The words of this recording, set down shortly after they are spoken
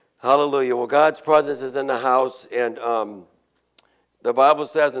Hallelujah. Well, God's presence is in the house, and the Bible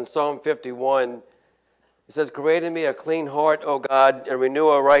says in Psalm 51, it says, "Create in me a clean heart, O God, and renew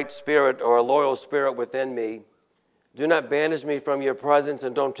a right spirit or a loyal spirit within me. Do not banish me from your presence,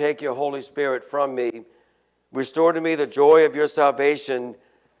 and don't take your Holy Spirit from me. Restore to me the joy of your salvation,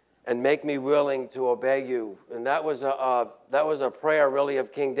 and make me willing to obey you." And that was a prayer, really,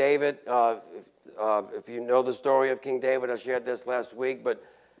 of King David. If you know the story of King David, I shared this last week, but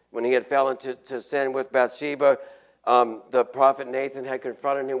when he had fallen to sin with Bathsheba, the prophet Nathan had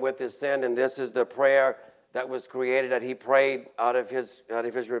confronted him with his sin, and this is the prayer that was created, that he prayed out of his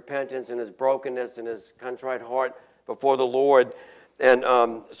repentance and his brokenness and his contrite heart before the Lord. And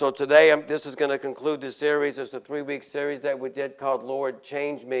so today, this is going to conclude the series. It's a 3-week series that we did called Lord,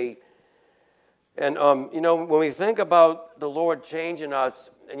 Change Me. And, when we think about the Lord changing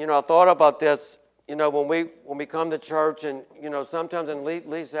us, and, I thought about this, when we come to church, and, sometimes, and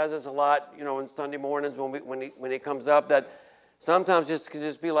Lee says this a lot, in Sunday mornings when he comes up, that sometimes it can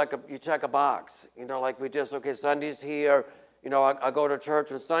just be like you check a box, like we just, okay, Sunday's here, I go to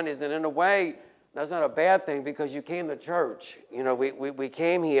church on Sundays, and in a way, that's not a bad thing because you came to church. We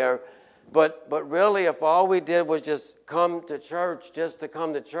came here, but really, if all we did was just come to church, just to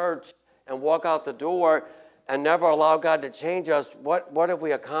come to church and walk out the door and never allow God to change us, what have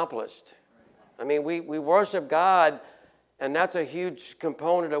we accomplished? I mean, we worship God, and that's a huge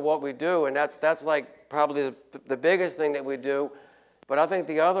component of what we do, and that's like probably the biggest thing that we do. But I think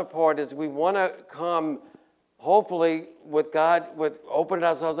the other part is we want to come, hopefully, with God, with opening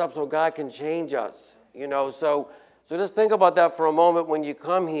ourselves up so God can change us. So just think about that for a moment when you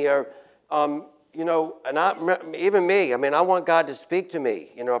come here. And even me, I want God to speak to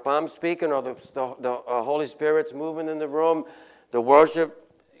me. If I'm speaking or the Holy Spirit's moving in the room, the worship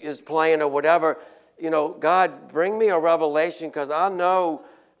is playing or whatever, God, bring me a revelation, because I know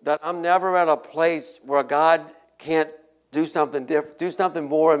that I'm never at a place where God can't do something different, do something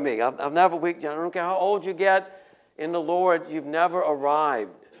more in me. I don't care how old you get in the Lord, you've never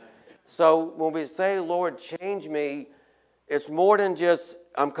arrived. So when we say, Lord, change me, it's more than just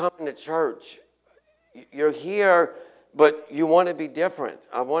I'm coming to church. You're here, but you want to be different.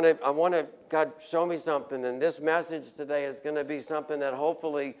 I want to, God, show me something. And this message today is going to be something that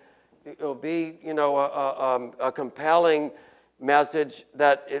hopefully it'll be, a compelling message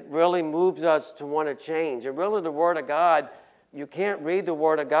that it really moves us to want to change. And really, the Word of God, you can't read the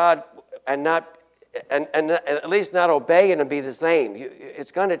Word of God and not, and at least not obey it and be the same.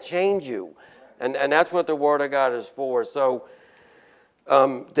 It's going to change you, and that's what the Word of God is for. So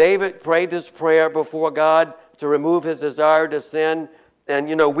David prayed this prayer before God to remove his desire to sin.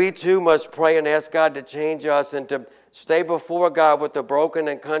 And, we too must pray and ask God to change us and to stay before God with a broken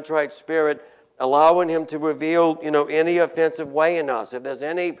and contrite spirit, allowing him to reveal, any offensive way in us. If there's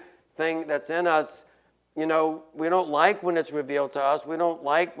anything that's in us, we don't like when it's revealed to us. We don't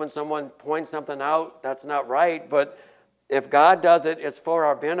like when someone points something out that's not right. But if God does it, it's for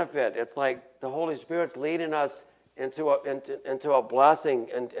our benefit. It's like the Holy Spirit's leading us into a blessing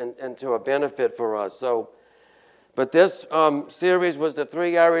and into a benefit for us. So, but this series was the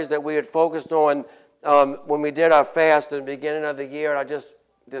 3 areas that we had focused on when we did our fast at the beginning of the year.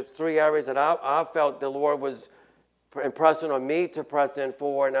 There's 3 areas that I felt the Lord was impressing on me to press in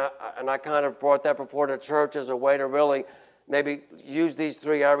for, and I kind of brought that before the church as a way to really maybe use these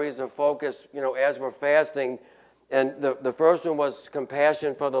 3 areas of focus, as we're fasting. And the first one was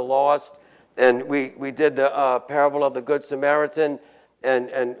compassion for the lost. And we did the parable of the Good Samaritan,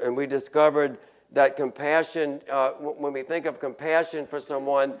 and we discovered that compassion, when we think of compassion for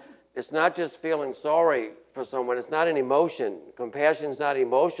someone, it's not just feeling sorry for someone. It's not an emotion. Compassion is not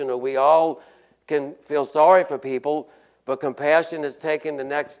emotional. We all can feel sorry for people, but compassion is taking the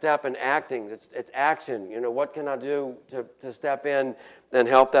next step and acting. It's action. What can I do to step in and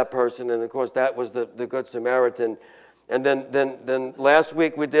help that person? And, of course, that was the Good Samaritan. And then last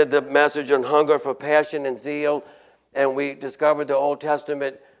week we did the message on hunger for passion and zeal, and we discovered the Old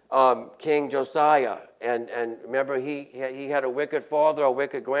Testament King Josiah. And remember, he had a wicked father, a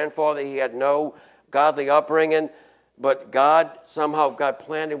wicked grandfather. He had no godly upbringing, but God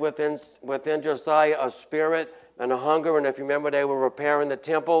planted within Josiah a spirit and a hunger. And if you remember, they were repairing the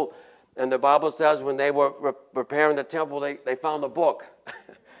temple, and the Bible says when they were repairing the temple, they found a book.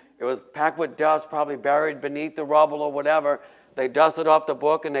 It was packed with dust, probably buried beneath the rubble or whatever. They dusted off the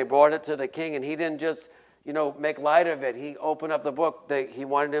book and they brought it to the king. And he didn't just, make light of it. He opened up the book. He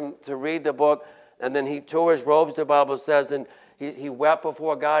wanted him to read the book. And then he tore his robes, the Bible says, and he wept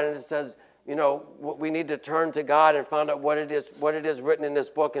before God. And it says, we need to turn to God and find out what it is written in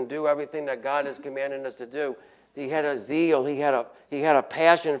this book and do everything that God is commanding us to do. He had a zeal. He had a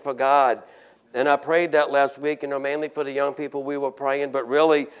passion for God. And I prayed that last week, mainly for the young people we were praying, but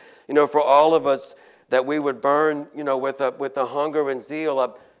really, for all of us, that we would burn, with a hunger and zeal.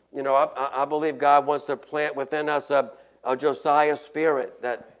 I believe God wants to plant within us a Josiah spirit,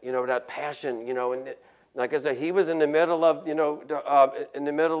 that passion, and like I said, he was in the middle of,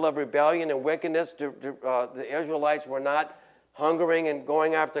 rebellion and wickedness. The Israelites were not hungering and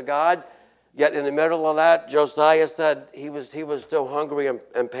going after God. Yet in the middle of that, Josiah said he was still hungry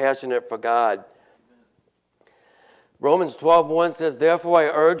and passionate for God. Romans 12:1 says, "Therefore I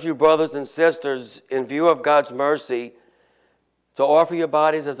urge you, brothers and sisters, in view of God's mercy, to offer your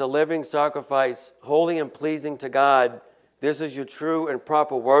bodies as a living sacrifice, holy and pleasing to God. This is your true and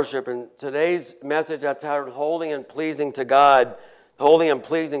proper worship." And today's message I titled, "Holy and Pleasing to God." Holy and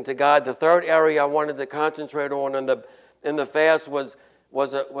pleasing to God. The third area I wanted to concentrate on in the fast was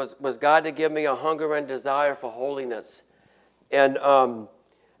God to give me a hunger and desire for holiness. And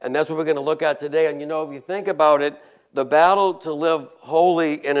that's what we're going to look at today. And if you think about it, the battle to live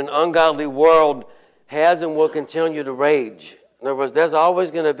holy in an ungodly world has and will continue to rage. In other words, there's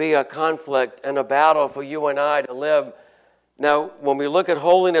always going to be a conflict and a battle for you and I to live. Now, when we look at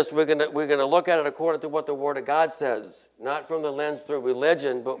holiness, we're going to look at it according to what the Word of God says, not from the lens through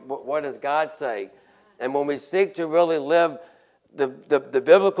religion, but what does God say? And when we seek to really live the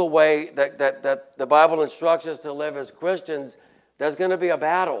biblical way that the Bible instructs us to live as Christians, there's going to be a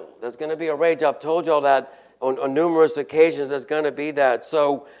battle. There's going to be a rage. I've told y'all that on numerous occasions. There's going to be that.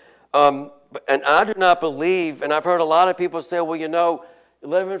 So, and I do not believe, and I've heard a lot of people say, well,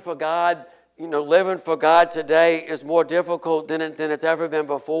 living for God today is more difficult than it's ever been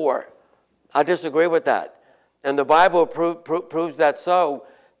before. I disagree with that. And the Bible proves that so.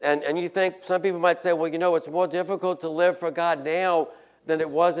 And you think some people might say, well, it's more difficult to live for God now than it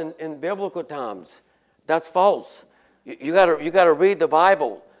was in biblical times. That's false. You got to read the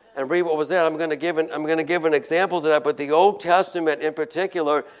Bible and read what was there. I'm going to give an example to that. But the Old Testament in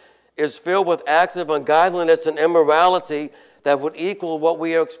particular is filled with acts of ungodliness and immorality that would equal what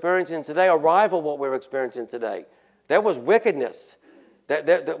we are experiencing today, or rival what we're experiencing today. There was wickedness.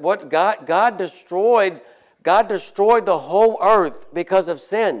 What God destroyed. God destroyed the whole earth because of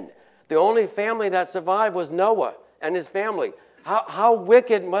sin. The only family that survived was Noah and his family. How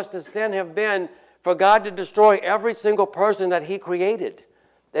wicked must the sin have been for God to destroy every single person that He created?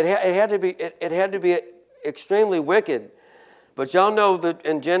 It had to be extremely wicked. But y'all know that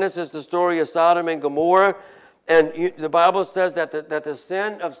in Genesis, the story of Sodom and Gomorrah, and the Bible says that the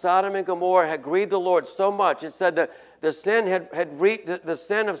sin of Sodom and Gomorrah had grieved the Lord so much. It said that the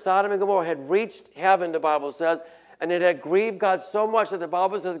sin of Sodom and Gomorrah had reached heaven, the Bible says, and it had grieved God so much that the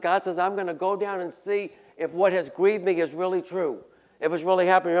Bible says, God says, I'm going to go down and see if what has grieved me is really true, if it's really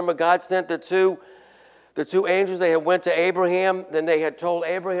happening. Remember, God sent the two angels. They had went to Abraham. Then they had told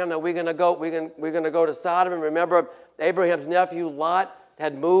Abraham that we're going to go to Sodom. And remember, Abraham's nephew Lot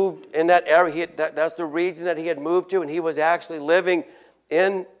had moved in that area. That's the region that he had moved to, and he was actually living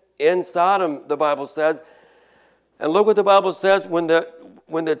in Sodom, the Bible says. And look what the Bible says when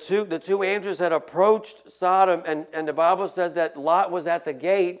the two angels had approached Sodom, and the Bible says that Lot was at the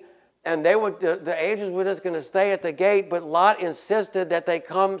gate, and the angels were just going to stay at the gate, but Lot insisted that they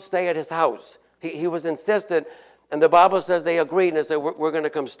come stay at his house. He was insistent, and the Bible says they agreed, and they said, we're going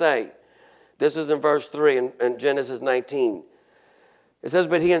to come stay. This is in verse 3 in Genesis 19. It says,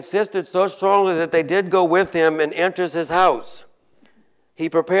 but he insisted so strongly that they did go with him and enters his house. He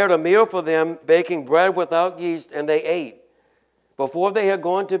prepared a meal for them, baking bread without yeast, and they ate. Before they had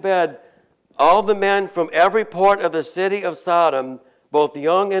gone to bed, all the men from every part of the city of Sodom, both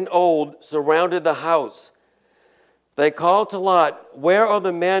young and old, surrounded the house. They called to Lot, where are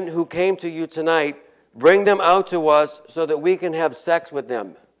the men who came to you tonight? Bring them out to us so that we can have sex with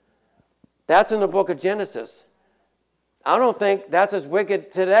them. That's in the book of Genesis. I don't think that's as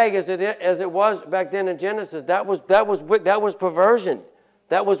wicked today as it was back then in Genesis. That was perversion.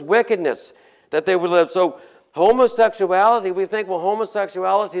 That was wickedness that they would live. So homosexuality, we think, well,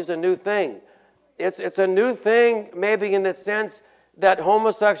 homosexuality is a new thing. It's a new thing maybe in the sense that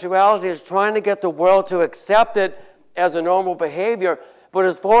homosexuality is trying to get the world to accept it as a normal behavior. But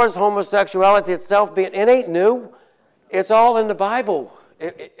as far as homosexuality itself being, it ain't new. It's all in the Bible.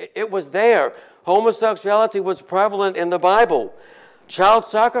 It was there. Homosexuality was prevalent in the Bible. Child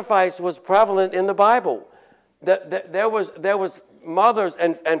sacrifice was prevalent in the Bible. There was mothers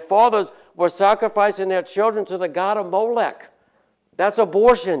and fathers were sacrificing their children to the god of Molech. That's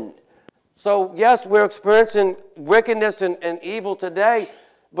abortion. So yes, we're experiencing wickedness and evil today,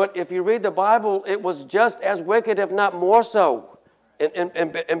 but if you read the Bible, it was just as wicked, if not more so,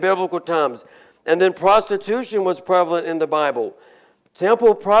 in biblical times. And then prostitution was prevalent in the Bible.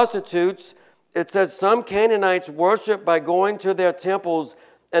 Temple prostitutes, it says some Canaanites worshiped by going to their temples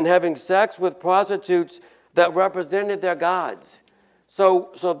and having sex with prostitutes that represented their gods.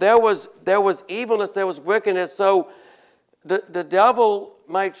 So there was evilness, there was wickedness. So the devil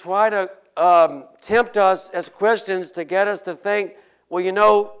might try to tempt us as Christians to get us to think, well, you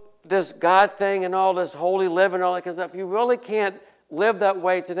know, this God thing and all this holy living and all that kind of stuff, you really can't live that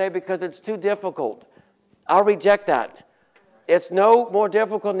way today because it's too difficult. I'll reject that. It's no more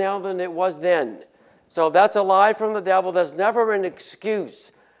difficult now than it was then. So that's a lie from the devil. There's never an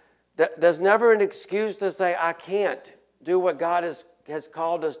excuse. There's never an excuse to say, I can't do what God has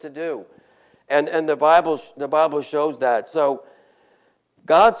called us to do. And the Bible shows that. So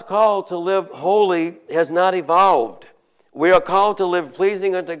God's call to live holy has not evolved. We are called to live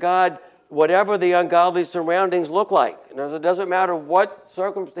pleasing unto God, whatever the ungodly surroundings look like. It doesn't matter what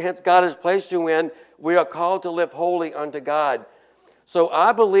circumstance God has placed you in, we are called to live holy unto God. So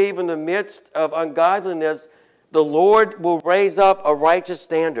I believe in the midst of ungodliness, the Lord will raise up a righteous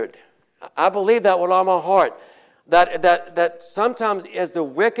standard. I believe that with all my heart. That sometimes as the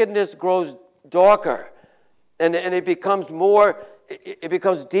wickedness grows darker and it becomes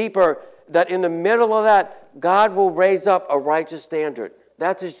deeper, that in the middle of that, God will raise up a righteous standard.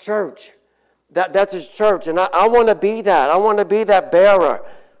 That's His church. That's His church. And I want to be that. I want to be that bearer.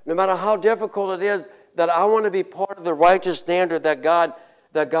 No matter how difficult it is, that I want to be part of the righteous standard that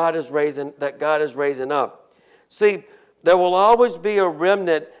God is raising up. See, there will always be a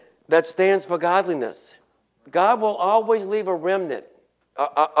remnant that stands for godliness. God will always leave a remnant,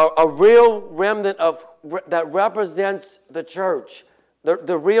 a real remnant that represents the church,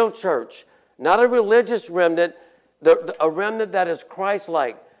 the real church, not a religious remnant, a remnant that is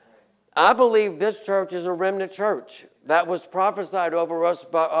Christ-like. I believe this church is a remnant church. That was prophesied over us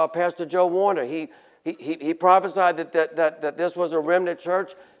by Pastor Joe Warner. He prophesied that this was a remnant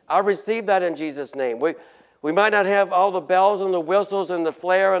church. I received that in Jesus' name. We might not have all the bells and the whistles and the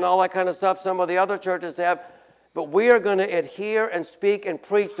flair and all that kind of stuff some of the other churches have, but we are going to adhere and speak and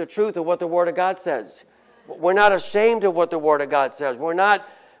preach the truth of what the Word of God says. We're not ashamed of what the Word of God says. We're not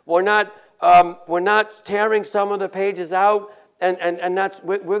tearing some of the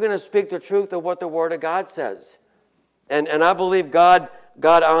we're going to speak the truth of what the Word of God says. And I believe God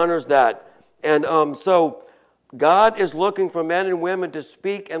honors that. And so God is looking for men and women to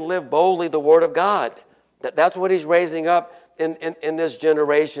speak and live boldly the Word of God. That's what He's raising up in this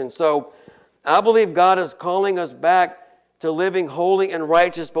generation. So I believe God is calling us back to living holy and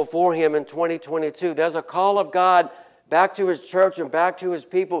righteous before Him in 2022. There's a call of God back to His church and back to His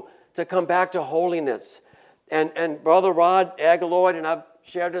people to come back to holiness. And Brother Rod Aguiloy, and I've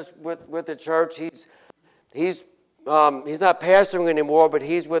shared this with the church, he's not pastoring anymore, but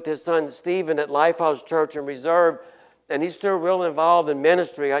he's with his son Stephen at Lifehouse Church in Reserve, and he's still real involved in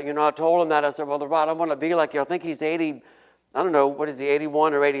ministry. I told him that. I said, Brother Rod, I want to be like you. I think he's 80, I don't know, what is he,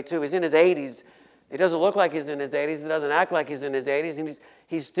 81 or 82? He's in his 80s. He doesn't look like he's in his 80s. He doesn't act like he's in his 80s. And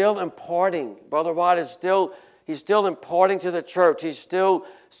he's still imparting. Brother Rod is still imparting to the church. He's still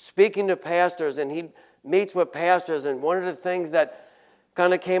speaking to pastors, and he meets with pastors. And one of the things that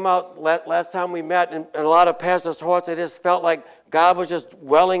kind of came out last time we met in a lot of pastors' hearts, it just felt like God was just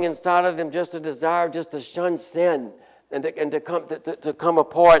welling inside of them just a desire just to shun sin and to come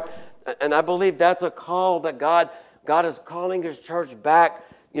apart. And I believe that's a call that God is calling His church back,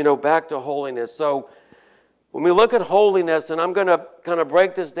 back to holiness. So when we look at holiness, and I'm going to kind of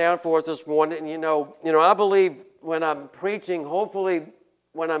break this down for us this morning, I believe when I'm preaching, hopefully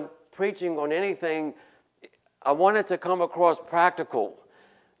when I'm preaching on anything, I want it to come across practical.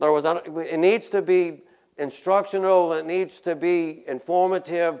 In other words, it needs to be instructional, it needs to be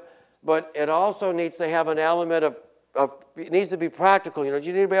informative, but it also needs to have an element of it needs to be practical. You need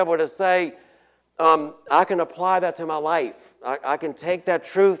to be able to say, I can apply that to my life. I can take that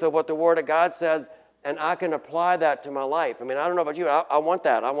truth of what the Word of God says, and I can apply that to my life. I mean, I don't know about you. I want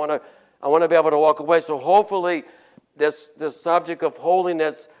that. I want to be able to walk away. So hopefully, this subject of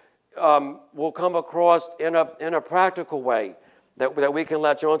holiness will come across in a practical way that we can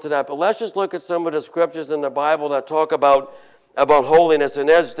latch on to that. But let's just look at some of the scriptures in the Bible that talk about holiness, and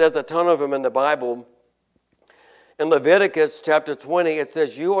there's a ton of them in the Bible. In Leviticus chapter 20, it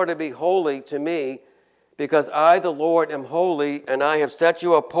says, "You are to be holy to me, because I, the Lord, am holy, and I have set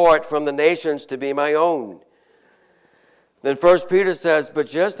you apart from the nations to be my own." Then 1 Peter says, "But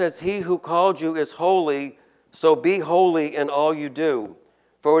just as He who called you is holy, so be holy in all you do.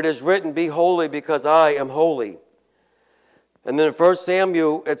 For it is written, 'Be holy, because I am holy.'" And then in 1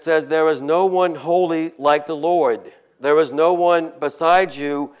 Samuel, it says, "There is no one holy like the Lord. There is no one beside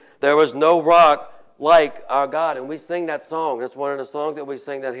you, There is no rock like our God. And we sing that song. That's one of the songs that we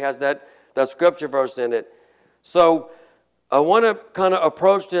sing that has that scripture verse in it. So I want to kind of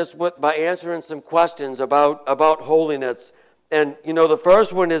approach this by answering some questions about holiness. And, the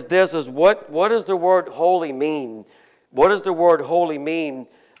first one is this, is what does the word holy mean? What does the word holy mean?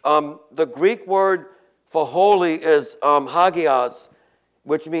 The Greek word for holy is hagios,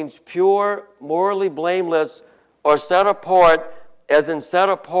 which means pure, morally blameless, or set apart, as in set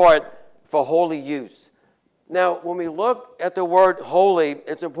apart for holy use. Now, when we look at the word holy,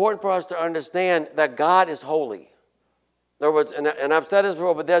 it's important for us to understand that God is holy. In other words, and I've said this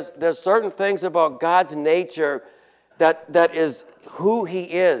before, but there's certain things about God's nature that is who He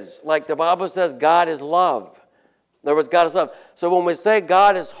is. Like the Bible says, God is love. In other words, God is love. So when we say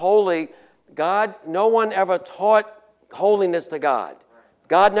God is holy, no one ever taught holiness to God.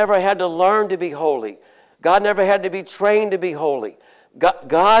 God never had to learn to be holy. God never had to be trained to be holy.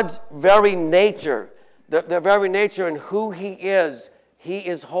 God's very nature, the very nature in who He is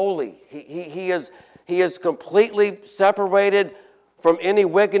holy. He is completely separated from any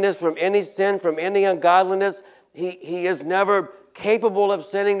wickedness, from any sin, from any ungodliness. He is never capable of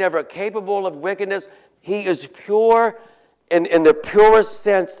sinning, never capable of wickedness. He is pure, in the purest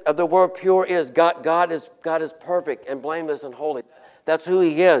sense of the word pure is. God is perfect and blameless and holy. That's who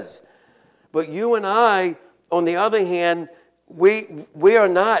He is. But you and I, on the other hand, we're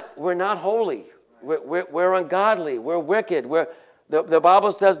not holy. We're ungodly. We're wicked. The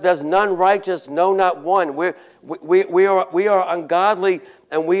Bible says there's none righteous, no, not one. We are ungodly,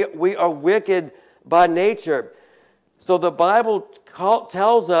 and we are wicked by nature. So the Bible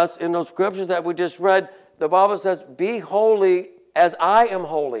tells us in those scriptures that we just read, the Bible says, be holy as I am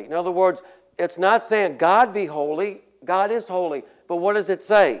holy. In other words, it's not saying God be holy. God is holy. But what does it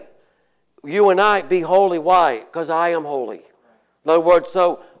say? You and I be holy. Why? Because I am holy. In other words,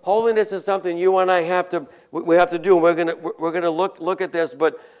 so holiness is something you and I have to do. We're going to look at this.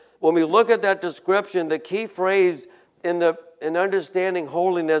 But when we look at that description, the key phrase in understanding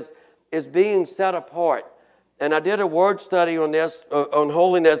holiness is being set apart. And I did a word study on this, on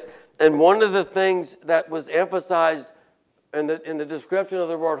holiness, and one of the things that was emphasized in the description of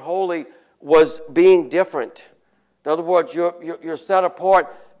the word holy was being different. In other words, you're set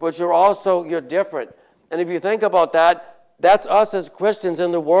apart, but you're different. And if you think about that, that's us as Christians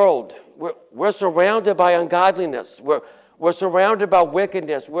in the world. We're surrounded by ungodliness. We're surrounded by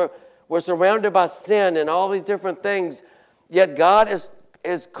wickedness. We're surrounded by sin and all these different things. Yet God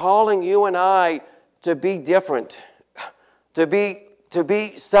is calling you and I to be different, to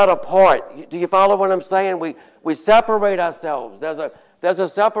be set apart. Do you follow what I'm saying? We separate ourselves. There's a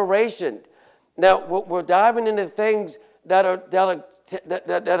separation. Now we're diving into things that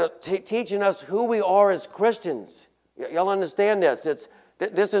are teaching us who we are as Christians. Y'all understand this?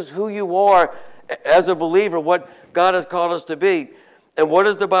 This is who you are as a believer, what God has called us to be. And what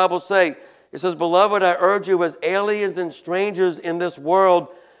does the Bible say? It says, "Beloved, I urge you as aliens and strangers in this world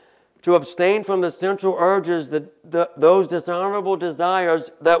to abstain from the sensual urges, those dishonorable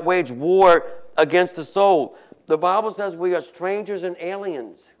desires that wage war against the soul." The Bible says we are strangers and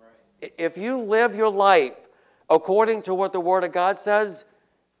aliens. Right. If you live your life according to what the Word of God says,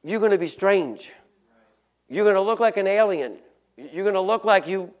 you're going to be strange. Right. You're going to look like an alien. You're going to look like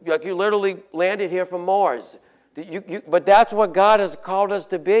you literally landed here from Mars. But that's what God has called us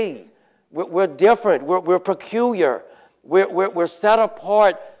to be. We're different. We're peculiar. We're set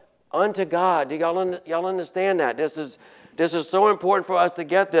apart unto God. Do y'all understand that? This is so important for us to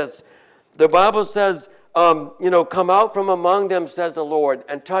get this. The Bible says, come out from among them, says the Lord,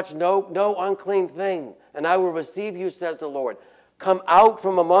 and touch no unclean thing, and I will receive you, says the Lord. Come out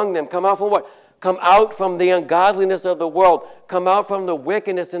from among them. Come out from what? Come out from the ungodliness of the world. Come out from the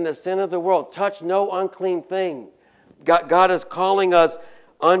wickedness and the sin of the world. Touch no unclean thing. God is calling us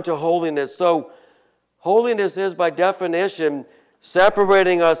unto holiness. So holiness is, by definition,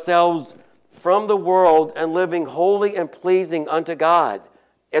 separating ourselves from the world and living holy and pleasing unto God.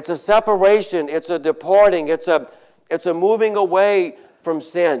 It's a separation. It's a departing. It's a moving away from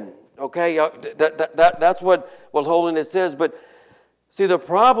sin. Okay, that's what holiness is. But see, the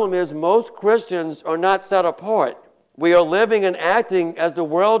problem is most Christians are not set apart. We are living and acting as the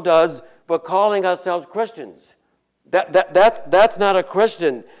world does, but calling ourselves Christians. That's not a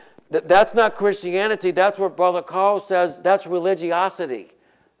Christian. That's not Christianity. That's what Brother Carl says. That's religiosity.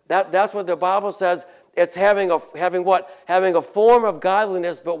 That's what the Bible says. It's having what? Having a form of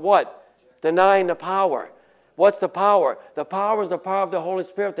godliness, but what? Denying the power. What's the power? The power is the power of the Holy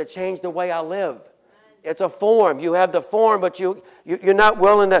Spirit to change the way I live. It's a form. You have the form, but you're not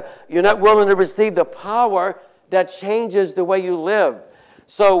willing to receive the power that changes the way you live.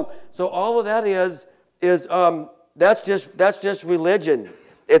 So all of that is that's just religion.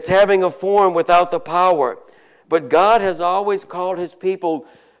 It's having a form without the power. But God has always called his people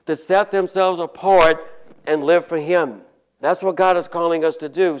to set themselves apart and live for him. That's what God is calling us to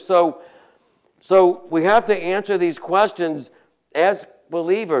do. So we have to answer these questions as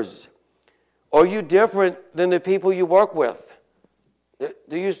believers. Are you different than the people you work with?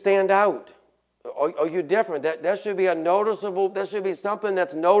 Do you stand out? Are you different? That should be there should be something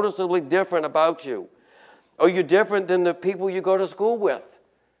that's noticeably different about you. Are you different than the people you go to school with?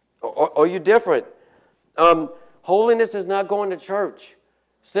 Are you different? Holiness is not going to church.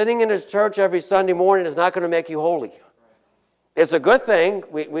 Sitting in this church every Sunday morning is not going to make you holy. It's a good thing.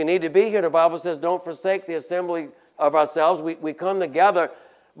 We need to be here. The Bible says, don't forsake the assembly of ourselves. We come together,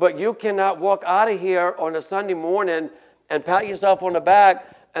 but you cannot walk out of here on a Sunday morning and pat yourself on the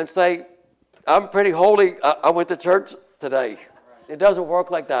back and say, I'm pretty holy. I went to church today. It doesn't work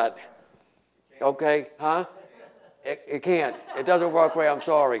like that. Okay? Huh? It can't. It doesn't work right. I'm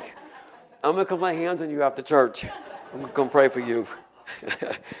sorry. I'm going to come lay hands on you after church. I'm going to come pray for you.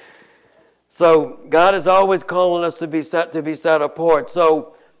 So God is always calling us to be set apart.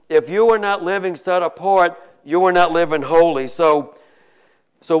 So if you are not living set apart, you are not living holy. So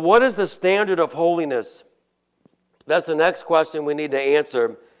what is the standard of holiness? That's the next question we need to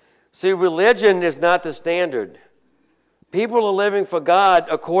answer. See, religion is not the standard. People are living for God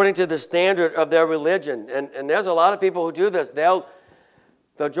according to the standard of their religion. And there's a lot of people who do this. They'll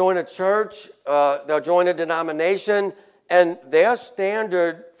join a church, they'll join a denomination, and their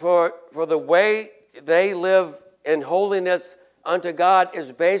standard for the way they live in holiness unto God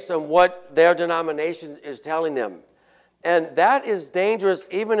is based on what their denomination is telling them. And that is dangerous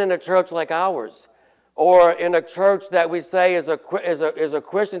even in a church like ours, or in a church that we say is a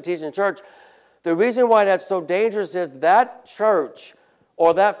Christian teaching church. The reason why that's so dangerous is that church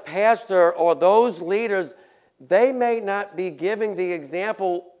or that pastor or those leaders, they may not be giving the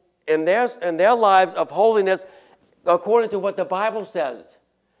example in their lives of holiness according to what the Bible says.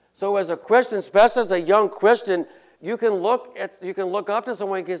 So as a Christian, especially as a young Christian, you can look up to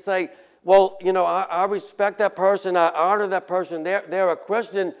someone and you can say, well, I respect that person, I honor that person, they're a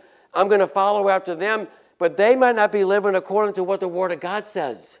Christian, I'm going to follow after them, but they might not be living according to what the Word of God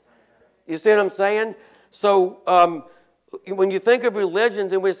says. You see what I'm saying? So when you think of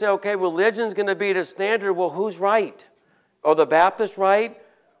religions and we say, okay, religion's going to be the standard, well, who's right? Are the Baptists right?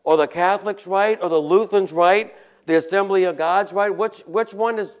 Or the Catholics right? Or the Lutherans right? The Assembly of God's right? Which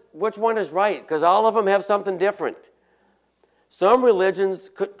one is right? Because all of them have something different. Some religions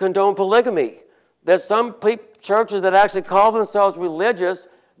condone polygamy. There's some churches that actually call themselves religious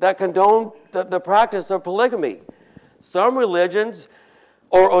that condone the practice of polygamy. Some religions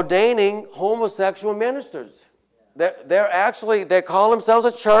are ordaining homosexual ministers. They call themselves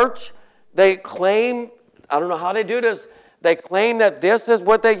a church. They claim, I don't know how they do this, they claim that this is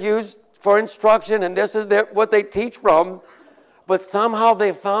what they use for instruction and this is what they teach from, but somehow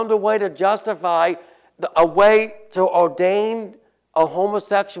they found a way to justify a way to ordain a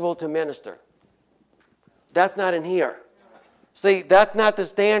homosexual to minister. That's not in here. See, that's not the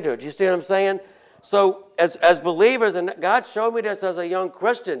standard. You see what I'm saying? So as believers, and God showed me this as a young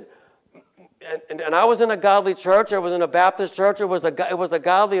Christian, and I was in a godly church, I was in a Baptist church, it was a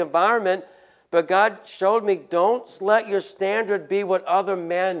godly environment, but God showed me, don't let your standard be what other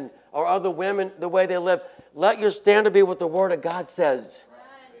men or other women, the way they live. Let your standard be what the Word of God says.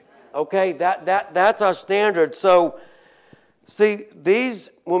 Okay, that's our standard. So, see,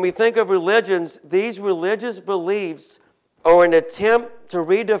 when we think of religions, these religious beliefs are an attempt to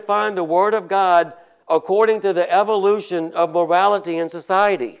redefine the Word of God according to the evolution of morality in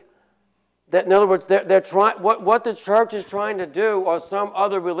society. That, in other words, they're trying what the church is trying to do, or some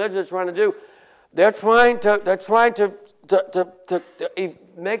other religion is trying to do. They're trying to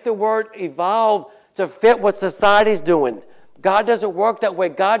make the Word evolve to fit what society's doing. God doesn't work that way.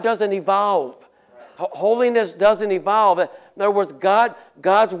 God doesn't evolve. Holiness doesn't evolve. In other words,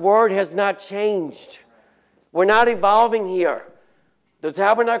 God's Word has not changed. We're not evolving here. The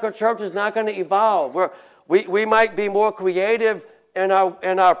Tabernacle Church is not going to evolve. We might be more creative in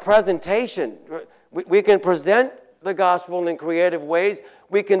our presentation. We can present the gospel in creative ways.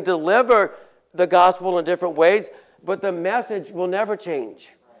 We can deliver the gospel in different ways, but the message will never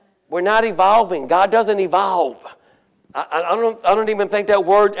change. We're not evolving. God doesn't evolve. I don't even think that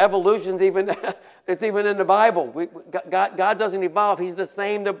word evolution is even it's even in the Bible. God doesn't evolve. He's the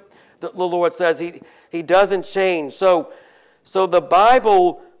same. The Lord says He doesn't change. So the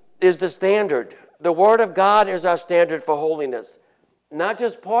Bible is the standard. The Word of God is our standard for holiness. Not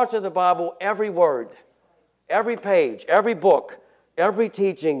just parts of the Bible, every word, every page, every book. Every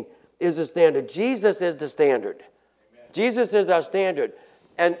teaching is the standard. Jesus is the standard. Amen. Jesus is our standard.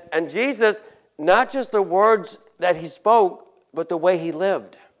 And Jesus, not just the words that he spoke, but the way he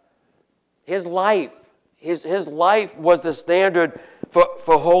lived. His life. His life was the standard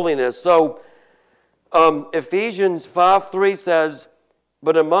for holiness. So Ephesians 5:3 says,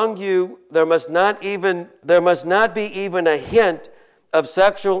 "But among you there must not be even a hint of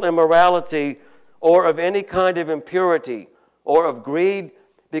sexual immorality or of any kind of impurity or of greed,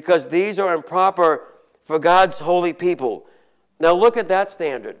 because these are improper for God's holy people." Now look at that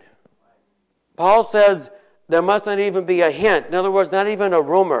standard. Paul says there must not even be a hint. In other words, not even a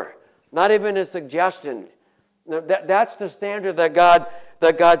rumor, not even a suggestion. That's the standard that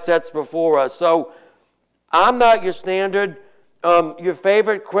God sets before us. So I'm not your standard. Your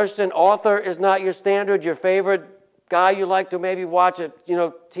favorite Christian author is not your standard. Your favorite guy you like to maybe watch a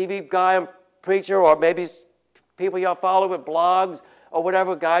TV guy, preacher, or maybe people you follow with blogs or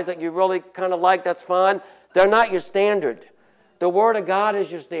whatever, guys that you really kind of like, that's fine. They're not your standard. The Word of God is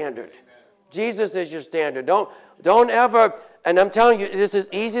your standard. Jesus is your standard. Don't ever, and I'm telling you, this is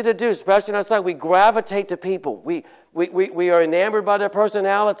easy to do, especially on our side. We gravitate to people. We are enamored by their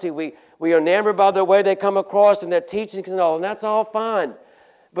personality. We are enamored by the way they come across and their teachings and all, and that's all fine.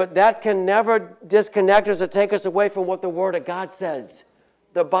 But that can never disconnect us or take us away from what the Word of God says.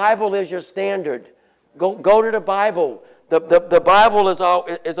 The Bible is your standard. Go to the Bible. The Bible is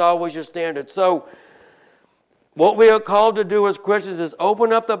always your standard. So what we are called to do as Christians is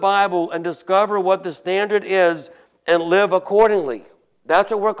open up the Bible and discover what the standard is and live accordingly.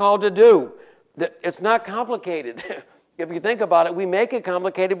 That's what we're called to do. It's not complicated. If you think about it, we make it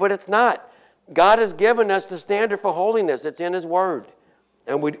complicated, but it's not. God has given us the standard for holiness. It's in His Word.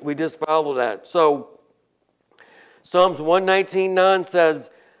 And we just follow that. So Psalms 119:9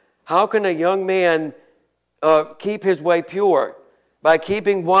 says, "How can a young man keep his way pure? By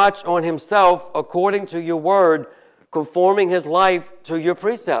keeping watch on himself according to your word, conforming his life to your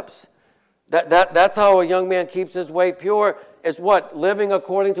precepts." That's how a young man keeps his way pure, is what? Living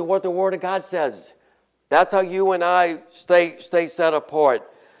according to what the Word of God says. That's how you and I stay set apart.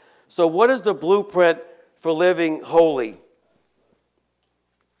 So what is the blueprint for living holy?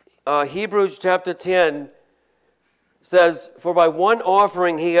 Hebrews chapter 10 says, "For by one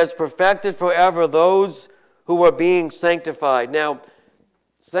offering he has perfected forever those who are being sanctified." Now,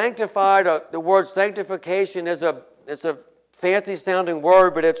 sanctified, the word sanctification it's a fancy sounding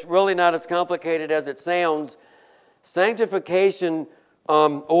word, but it's really not as complicated as it sounds. Sanctification,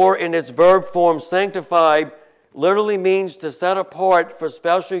 or in its verb form, sanctify, literally means to set apart for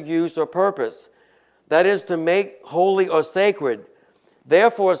special use or purpose. That is, to make holy or sacred.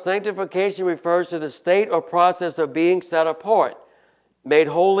 Therefore, sanctification refers to the state or process of being set apart, made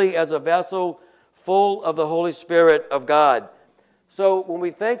holy as a vessel full of the Holy Spirit of God. So when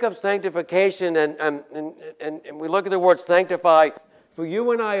we think of sanctification and we look at the word sanctify, for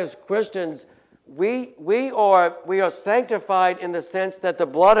you and I as Christians, we are sanctified in the sense that the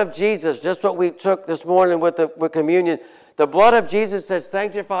blood of Jesus, just what we took this morning with communion, the blood of Jesus has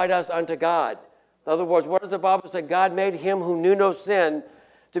sanctified us unto God. In other words, what does the Bible say? God made him who knew no sin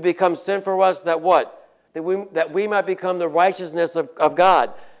to become sin for us, that what? That we might become the righteousness of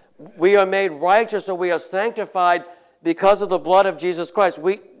God. We are made righteous, or we are sanctified because of the blood of Jesus Christ.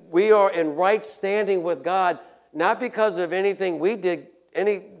 We are in right standing with God, not because of anything we did,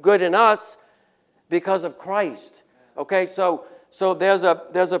 any good in us, because of Christ. Okay, so there's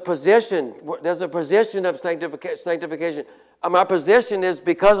a position of sanctification. My position is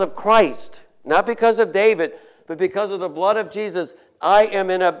because of Christ, not because of David, but because of the blood of Jesus. I am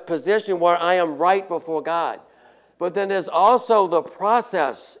in a position where I am right before God. But then there's also the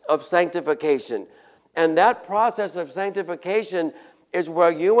process of sanctification. And that process of sanctification is where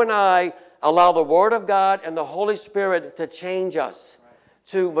you and I allow the Word of God and the Holy Spirit to change us,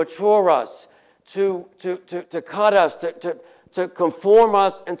 to mature us, to cut us, to conform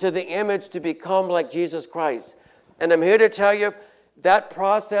us into the image to become like Jesus Christ. And I'm here to tell you that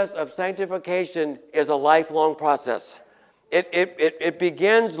process of sanctification is a lifelong process. It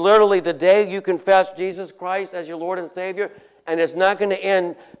begins literally the day you confess Jesus Christ as your Lord and Savior, and it's not going to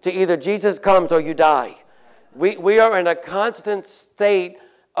end to either Jesus comes or you die. We are in a constant state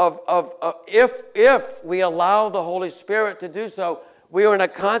of if we allow the Holy Spirit to do so, we are in a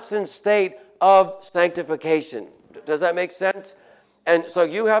constant state of sanctification. Does that make sense? And so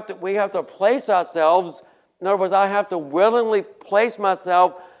we have to place ourselves. In other words, I have to willingly place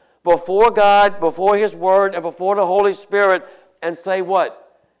myself before God, before His Word, and before the Holy Spirit, and say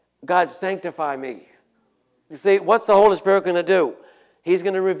what? God, sanctify me. You see, what's the Holy Spirit going to do? He's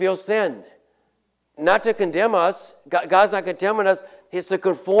going to reveal sin. not to condemn us. God's not condemning us. He's to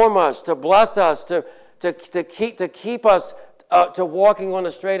conform us, to bless us, to keep us to walking on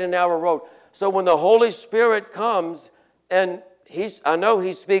a straight and narrow road. So when the Holy Spirit comes, and I know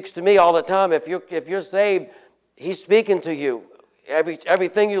He speaks to me all the time. If you're saved, He's speaking to you.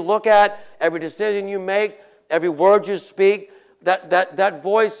 Everything you look at, every decision you make, every word you speak, that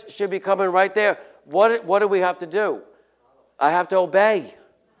voice should be coming right there. What do we have to do? I have to obey.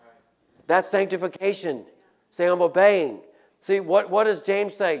 That's sanctification. Say, I'm obeying. See, what does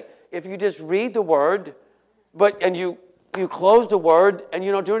James say? If you just read the word, and you close the word and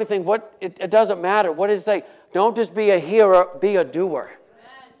you don't do anything, it doesn't matter. What does it say? Don't just be a hearer, be a doer.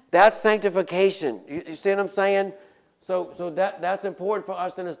 Amen. That's sanctification. You see what I'm saying? So that's important for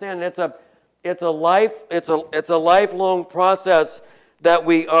us to understand. It's a lifelong process that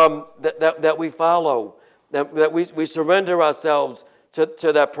we follow, that we surrender ourselves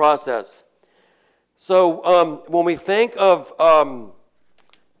to that process. So when we think of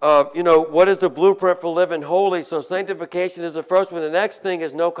what is the blueprint for living holy? So sanctification is the first one. The next thing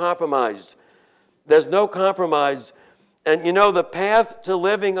is no compromise. There's no compromise. And the path to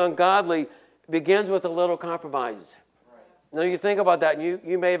living ungodly begins with a little compromise. Now you think about that, and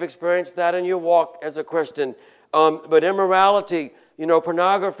you may have experienced that in your walk as a Christian. But immorality,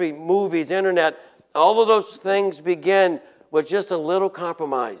 pornography, movies, internet, all of those things begin with just a little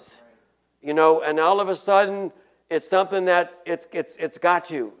compromise. And all of a sudden, it's something that it's got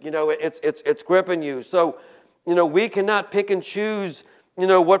you. It's gripping you. So, we cannot pick and choose,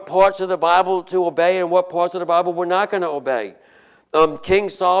 what parts of the Bible to obey and what parts of the Bible we're not going to obey. King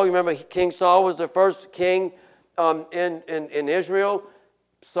Saul, remember King Saul was the first king in Israel.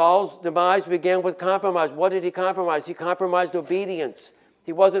 Saul's demise began with compromise. What did he compromise? He compromised obedience.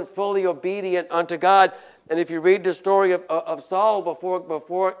 He wasn't fully obedient unto God. And if you read the story of Saul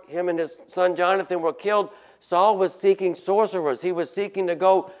before him and his son Jonathan were killed, Saul was seeking sorcerers. He was seeking to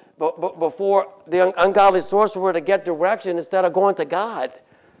go before the ungodly sorcerer to get direction instead of going to God.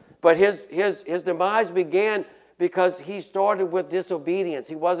 But his demise began because he started with disobedience.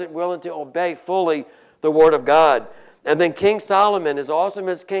 He wasn't willing to obey fully the word of God. And then King Solomon, as awesome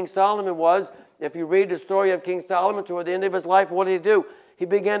as King Solomon was, if you read the story of King Solomon toward the end of his life, what did he do? He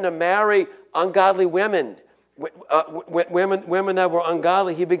began to marry ungodly women, women that were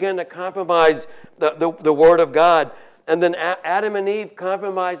ungodly. He began to compromise the word of God. And then Adam and Eve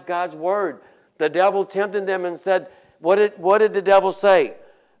compromised God's word. The devil tempted them and said, what did the devil say?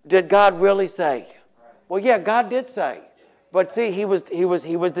 Did God really say? Well, yeah, God did say. But see, he was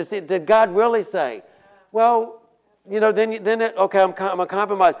deceived. Did God really say? Well, okay, I'm a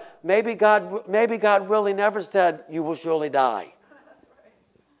compromise. Maybe God really never said you will surely die.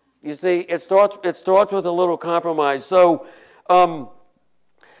 You see, it starts with a little compromise. So,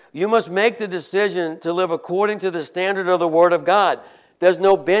 you must make the decision to live according to the standard of the Word of God. There's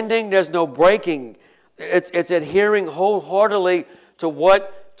no bending. There's no breaking. It's adhering wholeheartedly to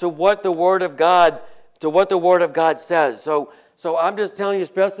what the Word of God says. So I'm just telling you,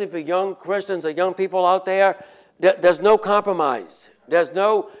 especially for young Christians or young people out there, there's no compromise. There's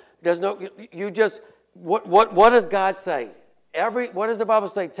no. You just what does God say? What does the Bible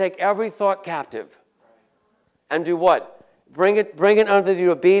say? Take every thought captive, and do what? Bring it under the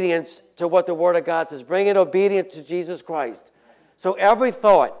obedience to what the Word of God says. Bring it obedient to Jesus Christ. So every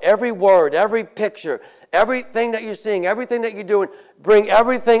thought, every word, every picture, everything that you're seeing, everything that you're doing, bring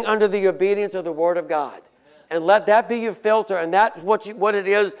everything under the obedience of the Word of God. And let that be your filter, and that's what it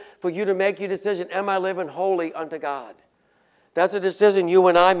is for you to make your decision. Am I living holy unto God? That's a decision you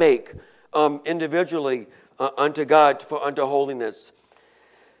and I make individually unto God, unto holiness.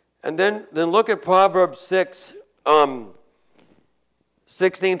 And then look at Proverbs 6,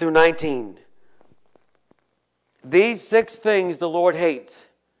 16 through 19. These 6 things the Lord hates.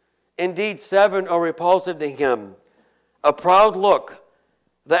 Indeed, 7 are repulsive to Him. A proud look,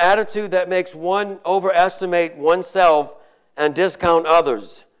 the attitude that makes one overestimate oneself and discount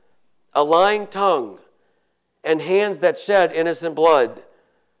others, a lying tongue, and hands that shed innocent blood,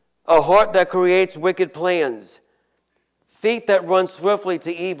 a heart that creates wicked plans, feet that run swiftly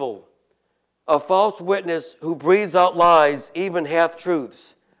to evil, a false witness who breathes out lies, even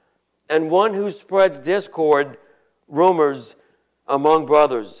half-truths, and one who spreads discord, rumors among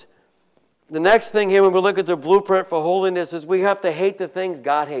brothers. The next thing here, when we look at the blueprint for holiness, is we have to hate the things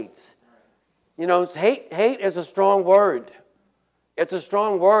God hates. Hate is a strong word. It's a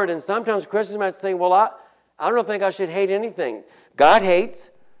strong word, and sometimes Christians might think, well, I don't think I should hate anything. God hates.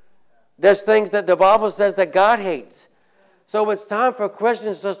 There's things that the Bible says that God hates. So it's time for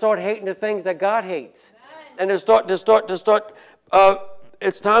Christians to start hating the things that God hates, and to start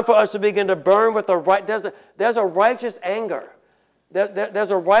it's time for us to begin to burn with the right. There's a righteous anger.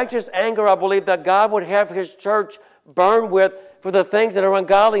 There's a righteous anger, I believe, that God would have His church burn with for the things that are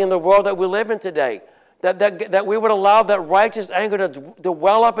ungodly in the world that we live in today. That we would allow that righteous anger to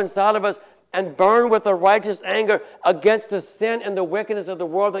well up inside of us and burn with the righteous anger against the sin and the wickedness of the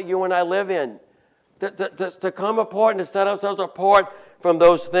world that you and I live in. To come apart and to set ourselves apart from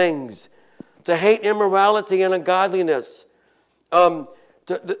those things. To hate immorality and ungodliness. To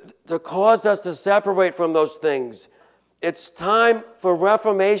cause us to separate from those things. It's time for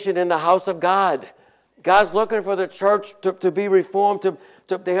reformation in the house of God. God's looking for the church to be reformed, to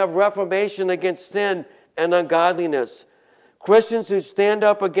have reformation against sin and ungodliness. Christians who stand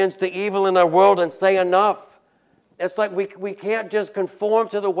up against the evil in our world and say enough. It's like we can't just conform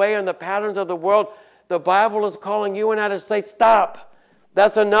to the way and the patterns of the world. The Bible is calling you and I to say, stop.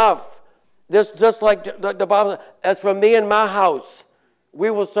 That's enough. This just like the Bible, as for me and my house, we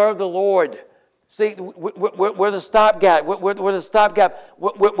will serve the Lord. See, we're the stopgap. We're the stopgap.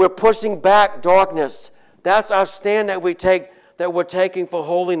 We're pushing back darkness. That's our stand that we take, that we're taking for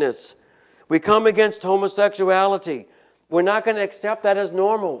holiness. We come against homosexuality. We're not going to accept that as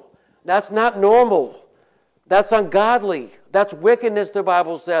normal. That's not normal. That's ungodly. That's wickedness, the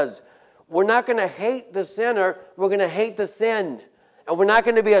Bible says. We're not going to hate the sinner. We're going to hate the sin. And we're not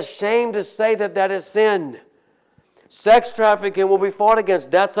going to be ashamed to say that that is sin. Sex trafficking will be fought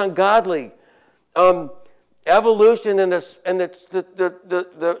against. That's ungodly. Evolution and the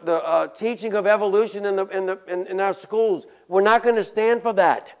teaching of evolution in our schools. We're not going to stand for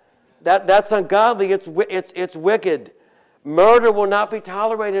that. That's ungodly. It's wicked. Murder will not be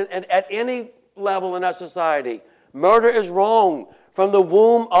tolerated at any level in our society. Murder is wrong from the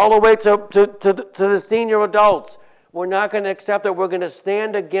womb all the way to the senior adults. We're not going to accept it. We're going to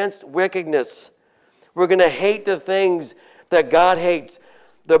stand against wickedness. We're going to hate the things that God hates.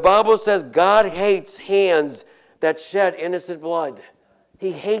 The Bible says God hates hands that shed innocent blood.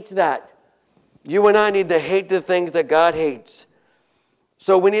 He hates that. You and I need to hate the things that God hates.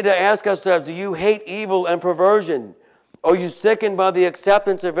 So we need to ask ourselves, do you hate evil and perversion? Are you sickened by the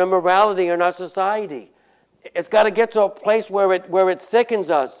acceptance of immorality in our society? It's got to get to a place where it sickens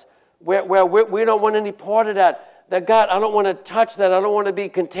us, where we don't want any part of that. That God, I don't want to touch that. I don't want to be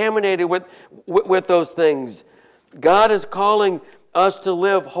contaminated with those things. God is calling us to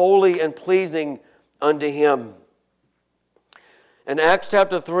live holy and pleasing unto Him. In Acts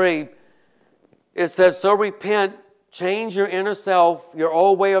chapter 3, it says, so repent, change your inner self, your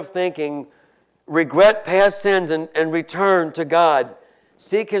old way of thinking, regret past sins, and return to God.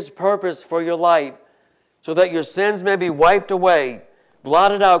 Seek His purpose for your life, so that your sins may be wiped away,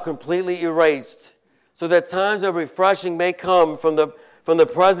 blotted out, completely erased, so that times of refreshing may come from the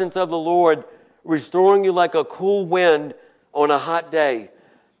presence of the Lord, restoring you like a cool wind on a hot day.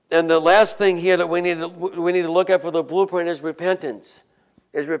 And the last thing here that we need to look at for the blueprint is repentance.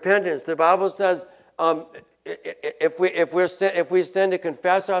 The Bible says if we sin, to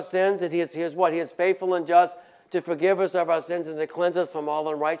confess our sins, that He is what? He is faithful and just to forgive us of our sins and to cleanse us from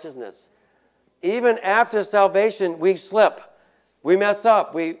all unrighteousness. Even after salvation, we slip. We mess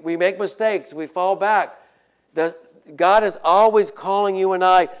up. We make mistakes. We fall back. God is always calling you and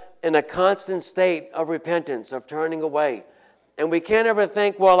I in a constant state of repentance, of turning away. And we can't ever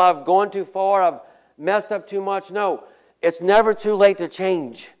think, well, I've gone too far, I've messed up too much. No, it's never too late to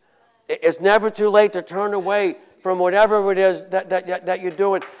change. It's never too late to turn away from whatever it is that you're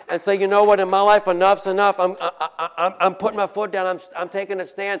doing and say, you know what, in my life, enough's enough. I'm putting my foot down. I'm taking a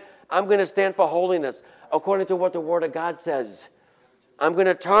stand. I'm going to stand for holiness according to what the Word of God says. I'm going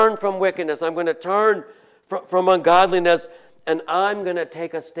to turn from wickedness. I'm going to turn from ungodliness, and I'm going to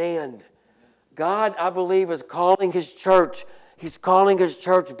take a stand. God, I believe, is calling His church. He's calling His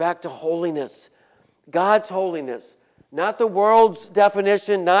church back to holiness. God's holiness. Not the world's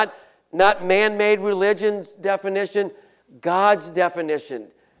definition, not man-made religion's definition, God's definition.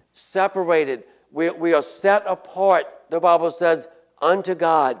 Separated. We are set apart, the Bible says, unto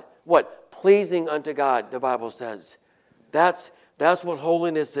God. What? Pleasing unto God, the Bible says. That's what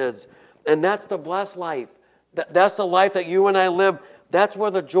holiness is. And that's the blessed life. That's the life that you and I live. That's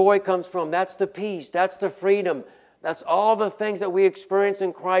where the joy comes from. That's the peace. That's the freedom. That's all the things that we experience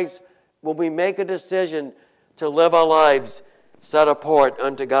in Christ when we make a decision to live our lives set apart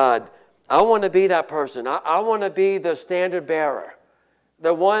unto God. I want to be that person. I want to be the standard bearer.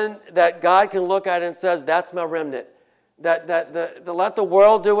 The one that God can look at and says, that's my remnant. Let the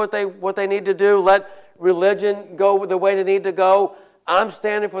world do what they need to do. Let religion go the way they need to go. I'm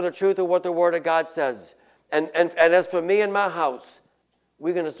standing for the truth of what the Word of God says. And as for me and my house,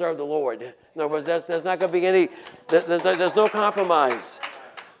 we're going to serve the Lord. In other words, there's not going to be there's no compromise.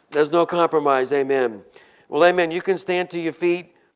 There's no compromise. Amen. Well, amen. You can stand to your feet.